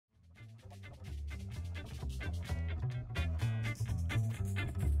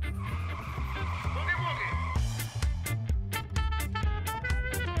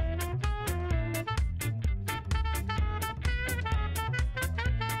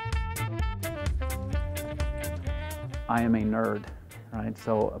I am a nerd, right?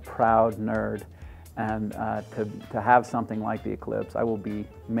 So a proud nerd. And to have something like the Eclipse, I will be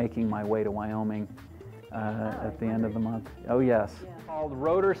making my way to Wyoming at the end of the month. Oh yes. Yeah. Called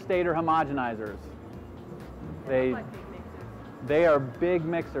rotor stator homogenizers. They are big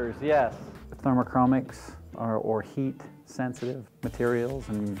mixers, yes. Thermochromics or heat-sensitive materials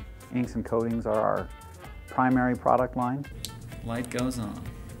and inks and coatings are our primary product line. Light goes on.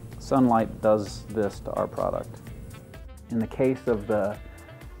 Sunlight does this to our product. In the case of the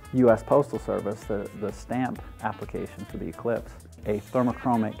US Postal Service, the stamp application for the Eclipse, a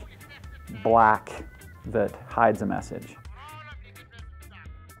thermochromic black that hides a message.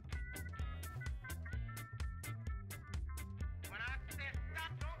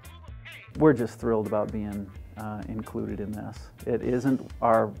 We're just thrilled about being included in this. It isn't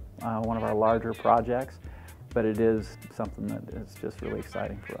one of our larger projects, but it is something that is just really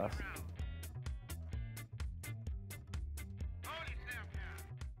exciting for us.